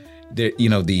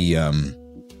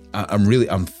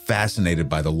 I'm fascinated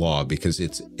by the law because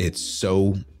it's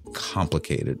so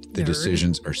complicated. The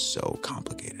decisions are so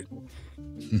complicated.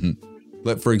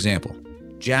 But for example,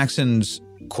 Jackson's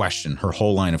question, her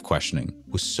whole line of questioning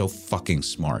was so fucking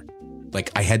smart.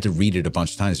 I had to read it a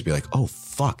bunch of times to be like, oh,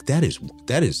 fuck, that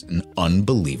is an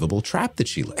unbelievable trap that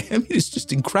she laid. I mean, it's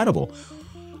just incredible.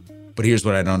 But here's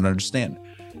what I don't understand.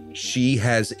 She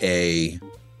has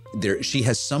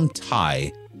some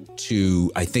tie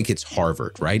to, I think it's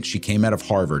Harvard, right? She came out of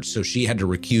Harvard, so she had to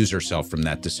recuse herself from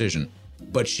that decision.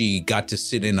 But she got to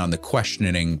sit in on the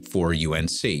questioning for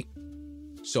UNC.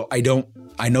 So I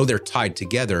know they're tied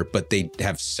together, but they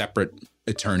have separate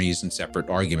attorneys and separate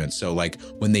arguments. So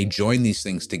when they join these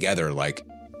things together,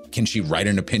 can she write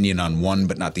an opinion on one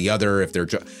but not the other? If they're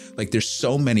like, there's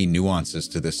so many nuances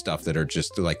to this stuff that are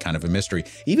just like kind of a mystery.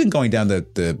 Even going down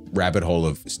the rabbit hole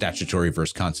of statutory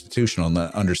versus constitutional and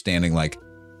understanding, like,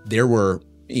 there were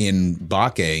in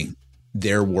Bakke,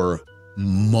 there were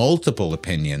multiple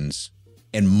opinions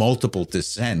and multiple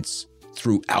dissents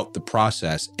throughout the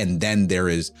process, and then there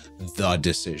is the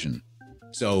decision.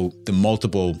 So the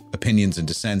multiple opinions and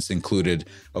dissents included,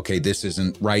 okay, this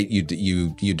isn't right. You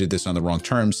did this on the wrong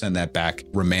terms. Send that back,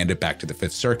 remand it back to the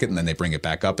Fifth Circuit, and then they bring it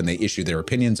back up and they issue their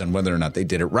opinions on whether or not they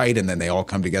did it right, and then they all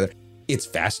come together. It's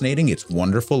fascinating. It's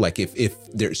wonderful. Like,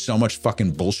 if there's so much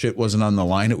fucking bullshit wasn't on the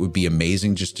line, it would be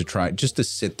amazing just to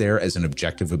sit there as an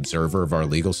objective observer of our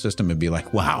legal system and be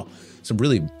like, wow, some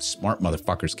really smart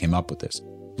motherfuckers came up with this.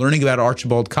 Learning about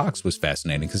Archibald Cox was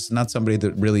fascinating because it's not somebody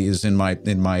that really is in my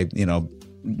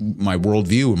my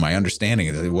worldview and my understanding.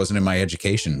 It wasn't in my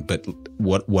education, but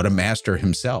what a master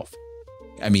himself.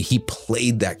 I mean, he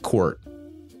played that court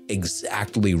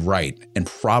exactly right and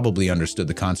probably understood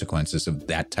the consequences of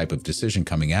that type of decision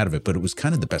coming out of it, but it was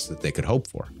kind of the best that they could hope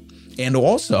for. And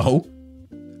also,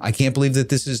 I can't believe that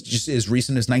this is just as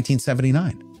recent as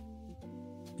 1979.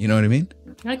 You know what I mean?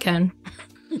 I can.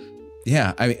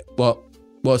 Yeah, I mean, well,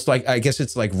 it's like, I guess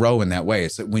it's like Roe in that way.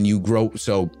 It's that when you grow,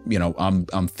 so,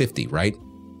 I'm 50, right?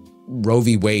 Roe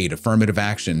v. Wade, affirmative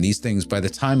action, these things, by the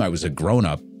time I was a grown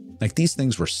up, like, these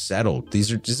things were settled.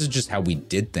 This is just how we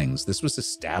did things. This was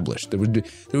established. There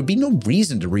would be no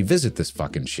reason to revisit this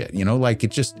fucking shit. Like,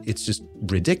 it's just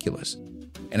ridiculous.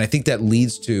 And I think that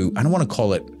leads to, I don't want to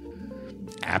call it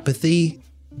apathy,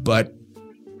 but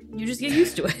you just get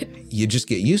used to it. You just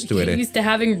get used to it. Get used to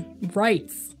having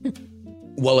rights.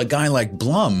 Well, a guy like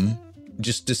Blum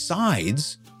just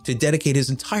decides to dedicate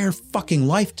his entire fucking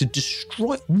life to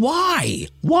destroy. Why?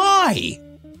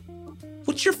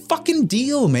 What's your fucking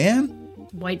deal, man?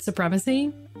 White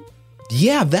supremacy?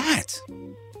 Yeah, that.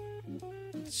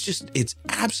 It's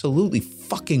absolutely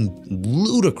fucking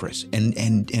ludicrous.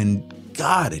 And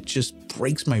God, it just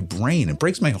breaks my brain. It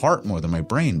breaks my heart more than my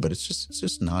brain, but it's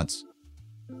just nuts.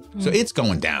 So it's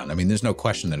going down. I mean, there's no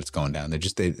question that it's going down. They're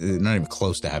not even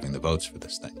close to having the votes for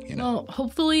this thing, Well,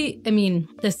 hopefully, I mean,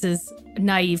 this is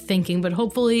naive thinking, but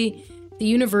hopefully the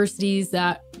universities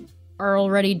that are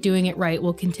already doing it right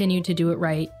will continue to do it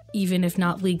right, even if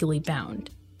not legally bound.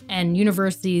 And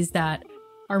universities that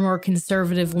are more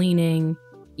conservative leaning,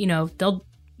 they'll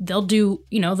do,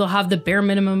 they'll have the bare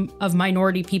minimum of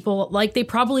minority people like they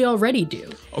probably already do.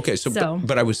 Okay,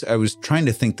 but I was trying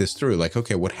to think this through. Like,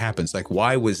 okay, what happens? Like,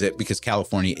 why was it? Because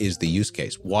California is the use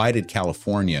case. Why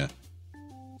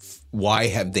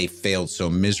have they failed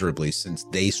so miserably since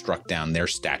they struck down their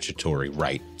statutory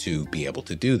right to be able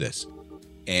to do this?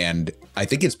 And I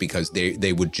think it's because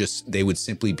they would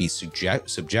simply be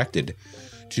subjected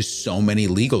to so many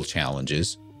legal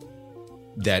challenges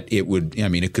that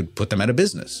it could put them out of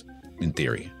business in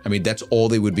theory. I mean, that's all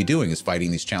they would be doing is fighting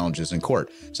these challenges in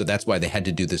court. So that's why they had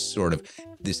to do this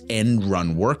end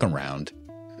run workaround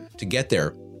to get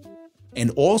there.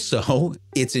 And also,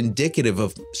 it's indicative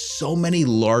of so many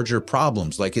larger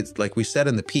problems. Like we said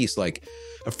in the piece, like,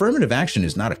 affirmative action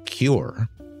is not a cure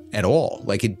at all.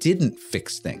 Like, it didn't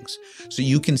fix things. So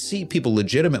you can see people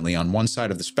legitimately on one side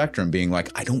of the spectrum being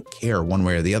like, I don't care one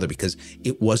way or the other because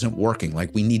it wasn't working.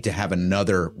 Like, we need to have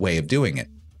another way of doing it.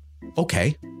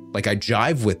 Okay. Like, I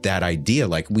jive with that idea.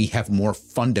 Like, we have more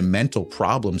fundamental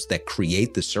problems that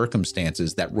create the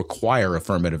circumstances that require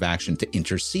affirmative action to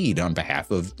intercede on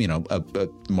behalf of,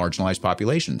 marginalized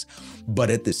populations. But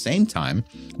at the same time,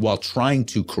 while trying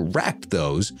to correct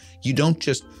those, you don't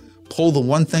just pull the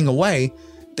one thing away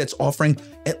that's offering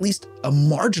at least a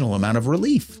marginal amount of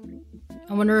relief.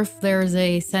 I wonder if there's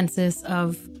a census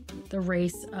of the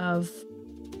race of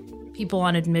people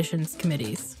on admissions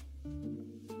committees.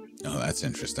 Oh, that's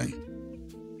interesting.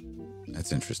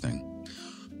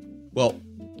 Well,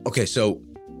 okay, so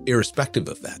irrespective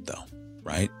of that, though,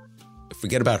 right?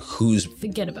 Forget about who's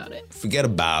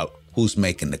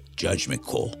making the judgment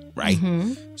call, right?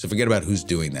 Mm-hmm. So forget about who's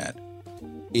doing that.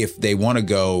 If they want to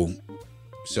go,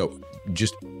 so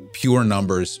just pure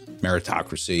numbers,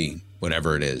 meritocracy,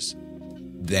 whatever it is,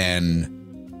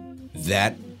 then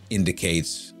that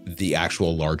indicates the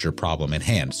actual larger problem at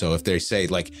hand. So if they say,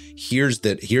 like, here's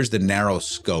the narrow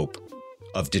scope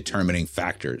of determining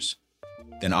factors,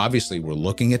 then obviously we're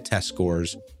looking at test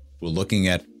scores, we're looking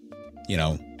at,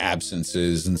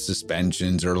 absences and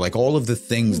suspensions, or like all of the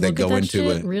things that go into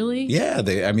it. Really? Yeah.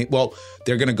 They're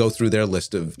going to go through their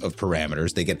list of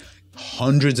parameters. They get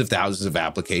hundreds of thousands of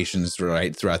applications,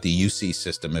 right, throughout the UC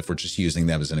system, if we're just using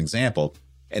them as an example.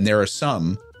 And there are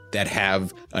some that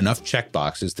have enough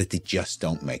checkboxes that they just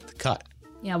don't make the cut.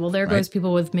 Yeah, well, there goes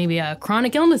people with maybe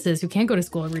chronic illnesses who can't go to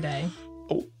school every day.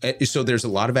 Oh, so there's a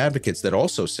lot of advocates that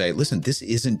also say, listen, this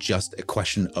isn't just a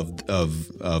question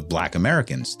of Black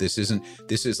Americans. This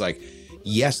is like,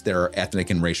 yes, there are ethnic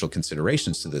and racial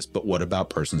considerations to this, but what about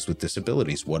persons with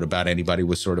disabilities? What about anybody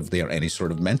with sort of any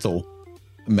sort of mental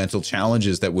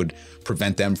challenges that would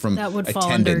prevent them from that would attendance,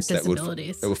 fall under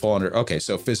disabilities. that would fall under, okay,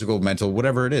 so physical, mental,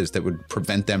 whatever it is that would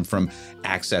prevent them from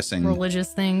accessing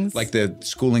religious things. Like the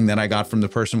schooling that I got from the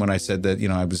person when I said that,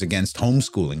 I was against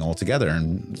homeschooling altogether.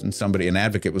 And an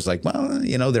advocate was like, well,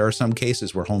 there are some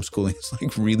cases where homeschooling is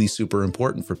like really super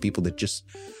important for people that just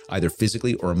either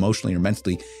physically or emotionally or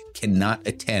mentally cannot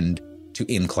attend to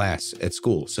in class at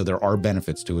school. So there are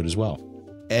benefits to it as well.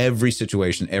 Every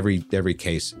situation, every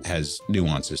case has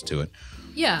nuances to it.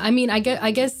 Yeah, I mean, I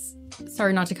guess,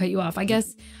 sorry not to cut you off. I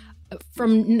guess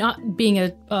from not being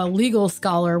a legal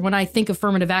scholar, when I think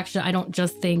affirmative action, I don't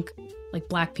just think like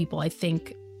Black people. I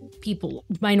think people,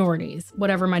 minorities,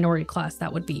 whatever minority class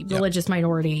that would be, religious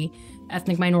minority,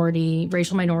 ethnic minority,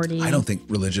 racial minority. I don't think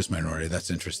religious minority. That's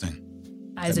interesting.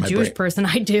 As a Jewish person,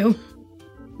 I do.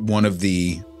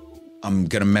 I'm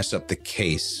going to mess up the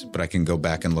case, but I can go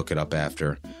back and look it up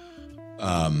after.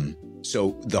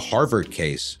 So the Harvard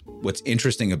case, what's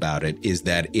interesting about it is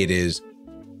that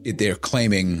they're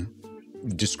claiming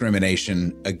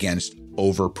discrimination against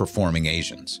overperforming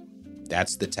Asians.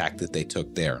 That's the tack that they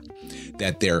took there,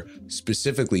 that they're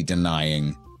specifically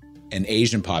denying an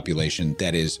Asian population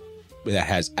that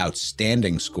has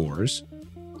outstanding scores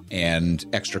and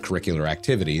extracurricular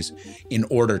activities in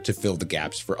order to fill the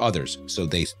gaps for others. So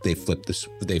they flipped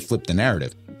the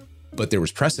narrative. But there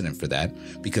was precedent for that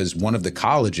because one of the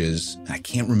colleges, I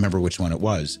can't remember which one it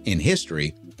was, in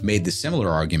history, made the similar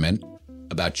argument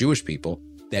about Jewish people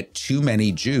that too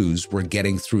many Jews were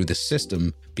getting through the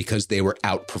system because they were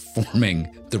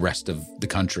outperforming the rest of the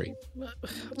country.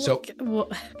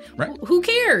 Right? Who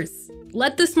cares?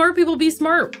 Let the smart people be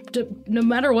smart, no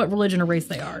matter what religion or race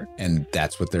they are. And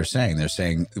that's what they're saying. They're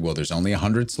saying, well, there's only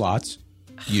 100 slots.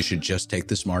 You should just take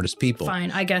the smartest people.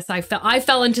 Fine, I guess I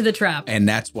fell into the trap. And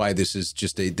that's why this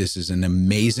is an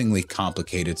amazingly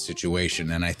complicated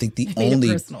situation. And I think the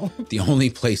only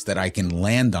place that I can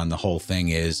land on the whole thing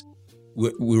is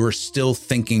we were still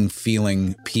thinking,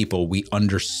 feeling people. We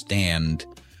understand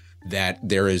that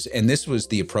there is, and this was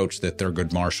the approach that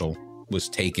Thurgood Marshall was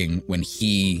taking when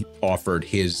he offered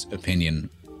his opinion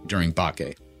during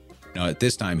Bakke. Now, at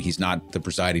this time, he's not the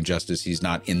presiding justice. He's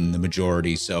not in the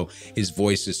majority. So his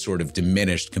voice is sort of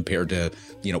diminished compared to,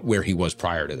 where he was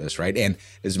prior to this, right? And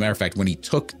as a matter of fact, when he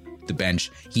took the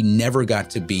bench, he never got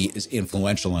to be as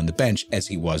influential on the bench as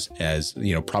he was as,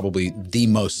 probably the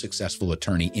most successful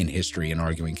attorney in history in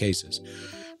arguing cases.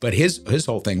 But his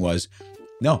whole thing was,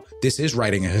 no, this is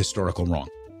righting a historical wrong.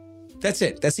 That's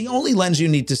it. That's the only lens you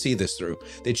need to see this through,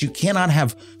 that you cannot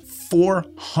have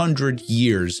 400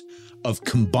 years of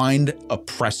combined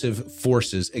oppressive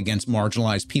forces against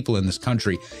marginalized people in this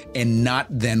country and not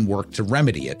then work to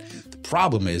remedy it. The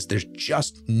problem is there's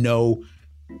just no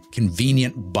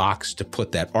convenient box to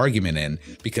put that argument in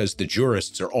because the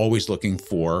jurists are always looking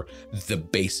for the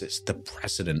basis, the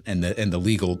precedent, and the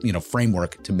legal,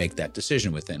 framework to make that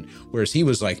decision within. Whereas he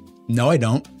was like, no, I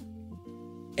don't.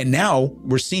 And now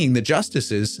we're seeing the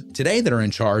justices today that are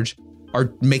in charge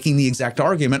are making the exact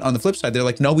argument on the flip side. They're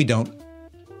like, no, we don't.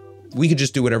 We could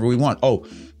just do whatever we want. Oh,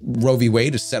 Roe v.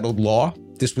 Wade is settled law.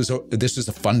 This was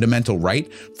a fundamental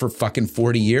right for fucking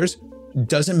 40 years.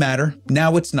 Doesn't matter.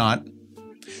 Now it's not.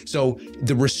 So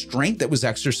the restraint that was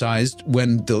exercised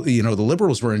when the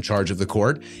liberals were in charge of the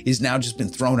court is now just been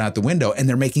thrown out the window, and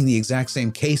they're making the exact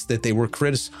same case that they were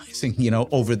criticizing,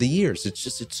 over the years.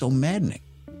 It's so maddening.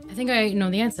 I think I know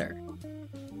the answer.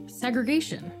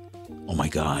 Segregation. Oh my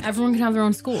God. Everyone can have their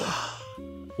own school.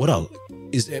 What else?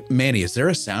 Manny, is there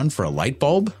a sound for a light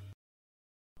bulb?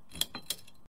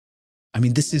 I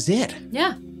mean, this is it.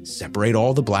 Yeah. Separate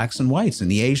all the blacks and whites, and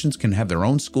the Asians can have their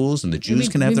own schools, and the Jews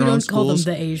can have their own schools.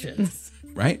 Maybe don't call them the Asians.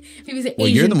 Right? Maybe the well,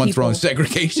 Asian you're the one people. Throwing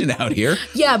segregation out here.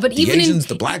 Yeah, but the even Asians,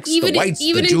 the blacks, the whites,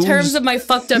 even the in Jews. terms of my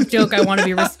fucked up joke, I want to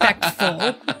be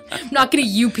respectful. I'm not going to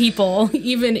you people,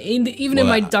 even in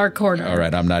my dark corner. All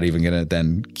right, I'm not even going to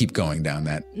then keep going down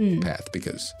that path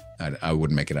because I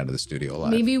wouldn't make it out of the studio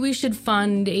alive. Maybe we should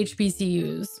fund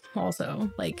HBCUs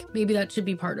also. Like, maybe that should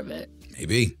be part of it.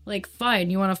 Maybe. Like,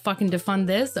 fine, you want to fucking defund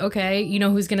this? Okay, you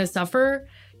know who's going to suffer?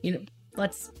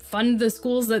 Let's fund the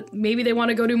schools that maybe they want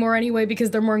to go to more anyway because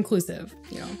they're more inclusive.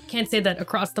 Can't say that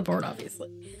across the board, obviously.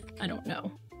 I don't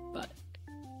know, but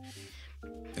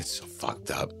it's so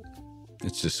fucked up.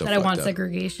 It's just so that fucked I want up.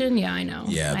 Segregation. Yeah, I know.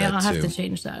 Yeah, I'll have too. to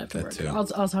change that after work.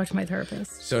 I'll talk to my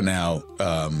therapist. So now,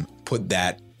 put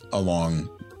that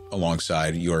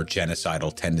alongside your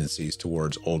genocidal tendencies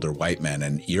towards older white men,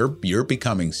 and you're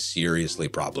becoming seriously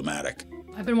problematic.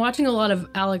 I've been watching a lot of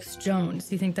Alex Jones.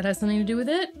 Do you think that has something to do with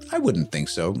it? I wouldn't think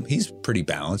so. He's pretty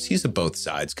balanced. He's a both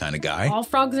sides kind of guy. All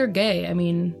frogs are gay. I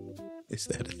mean... Is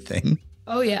that a thing?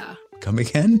 Oh, yeah. Come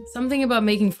again? Something about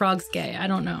making frogs gay. I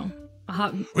don't know.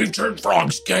 We've turned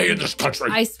frogs gay in this country.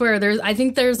 I swear, I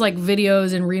think there's like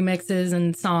videos and remixes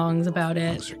and songs about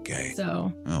it. Frogs are gay.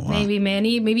 So wow. Maybe,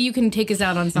 Manny, you can take us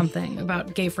out on something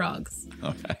about gay frogs.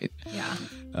 All right. Yeah.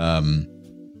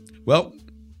 Well,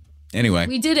 anyway.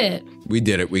 We did it. We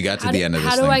got to the end of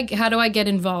this thing. How do I get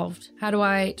involved? How do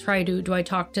I do I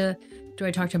talk to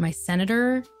my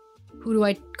senator? Who do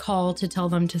I call to tell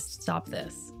them to stop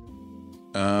this?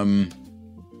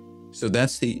 So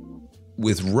that's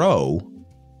with Roe.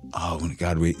 Oh my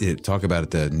God, we talk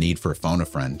about the need for a phone a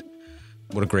friend.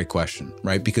 What a great question,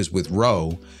 right? Because with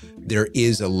Roe, there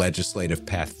is a legislative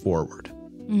path forward.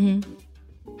 Mm-hmm.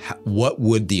 What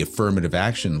would the affirmative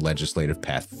action legislative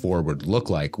path forward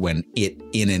look like when it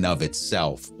in and of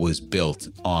itself was built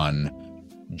on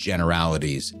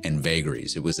generalities and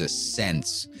vagaries? It was a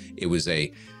sense. It was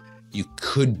you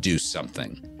could do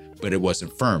something, but it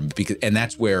wasn't firm, and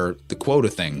that's where the quota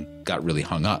thing got really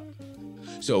hung up.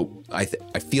 So I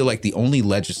feel like the only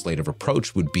legislative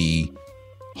approach would be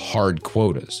hard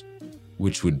quotas,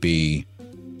 which would be,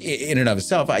 in and of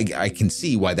itself, I can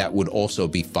see why that would also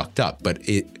be fucked up, but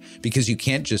because you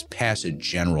can't just pass a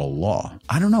general law.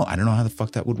 I don't know how the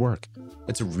fuck that would work.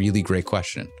 That's a really great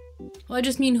question. Well, I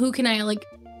just mean, who's going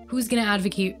to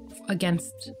advocate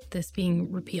against this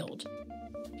being repealed?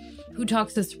 Who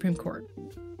talks to the Supreme Court?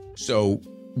 So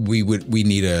we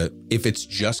need if it's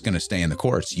just going to stay in the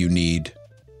courts, you need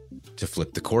to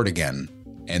flip the court again,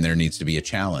 and there needs to be a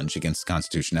challenge against the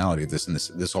constitutionality of this, and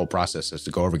this whole process has to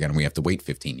go over again, and we have to wait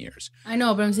 15 years. I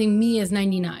know, but I'm saying me as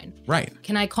 99. Right.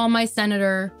 Can I call my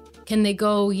senator? Can they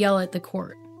go yell at the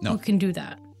court? No. Who can do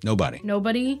that? Nobody? No.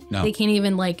 They can't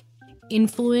even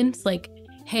influence,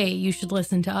 hey, you should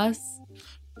listen to us?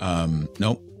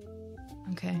 Nope.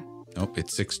 Okay. Nope,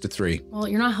 it's 6-3. Well,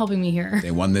 you're not helping me here.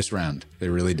 They won this round. They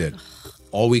really did.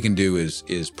 All we can do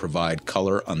is provide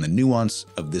color on the nuance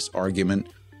of this argument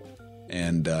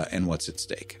and what's at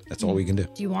stake. That's all we can do.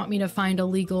 Do you want me to find a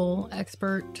legal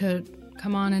expert to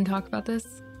come on and talk about this?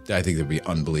 I think that'd be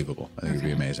unbelievable. I think it'd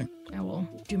be amazing. I will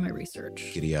do my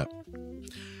research. Giddy up.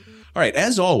 All right,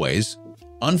 as always,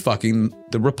 Unfucking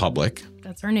the Republic.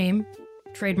 That's our name.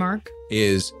 Trademark.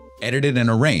 Is edited and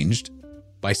arranged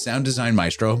by sound design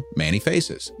maestro Manny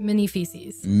Faces. Many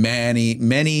feces. Many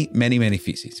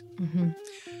feces. Mm-hmm.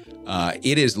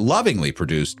 It is lovingly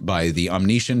produced by the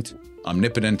omniscient,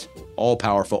 omnipotent,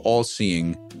 all-powerful,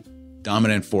 all-seeing,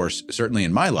 dominant force, certainly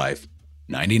in my life,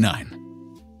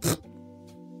 99.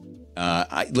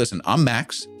 Listen, I'm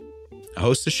Max. I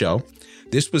host the show.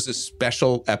 This was a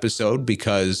special episode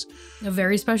because... A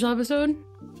very special episode?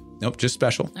 Nope, just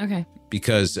special. Okay.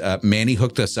 Because Manny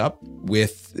hooked us up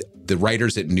with the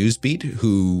writers at Newsbeat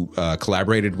who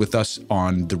collaborated with us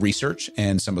on the research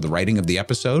and some of the writing of the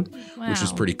episode, which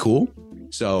was pretty cool.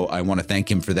 So I want to thank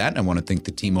him for that. I want to thank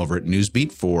the team over at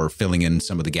Newsbeat for filling in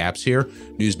some of the gaps here.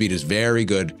 Newsbeat is very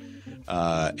good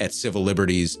at civil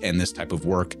liberties and this type of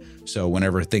work. So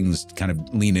whenever things kind of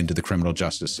lean into the criminal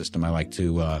justice system, I like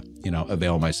to,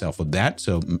 avail myself of that.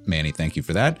 So Manny, thank you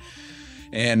for that.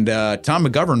 And Tom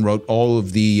McGovern wrote all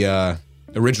of the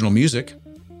original music,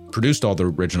 produced all the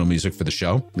original music for the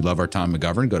show. We love our Tom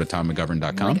McGovern. Go to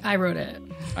tommcgovern.com. I wrote it.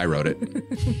 I wrote it.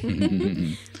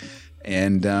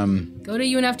 And go to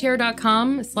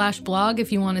unftr.com/blog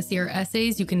if you want to see our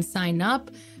essays. You can sign up.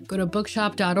 Go to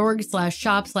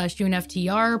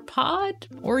bookshop.org/shop/UNFTR pod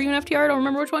or UNFTR, I don't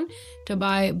remember which one, to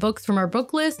buy books from our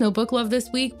book list. No book love this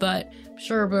week, but I'm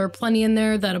sure there are plenty in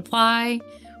there that apply.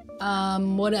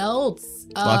 What else?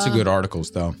 Lots of good articles,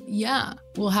 though. Yeah,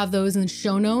 we'll have those in the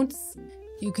show notes.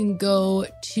 You can go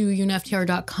to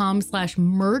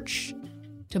unftr.com/merch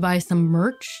to buy some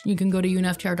merch. You can go to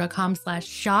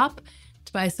unftr.com/shop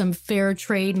to buy some fair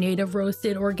trade, native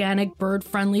roasted, organic,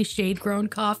 bird-friendly, shade-grown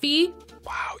coffee.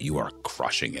 Wow, you are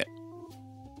crushing it.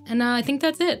 And I think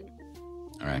that's it.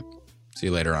 All right. See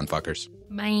you later on, fuckers.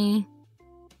 Bye.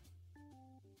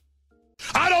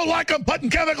 I don't like them putting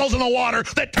chemicals in the water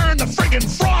that turn the friggin'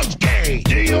 frogs gay.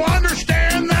 Do you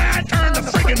understand that? Turn the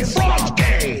friggin' frogs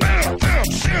gay.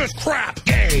 Serious crap,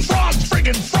 gay. Frogs,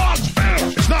 friggin' frogs.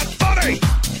 It's not funny.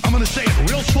 I'm gonna say it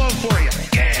real slow for you.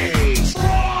 Gay.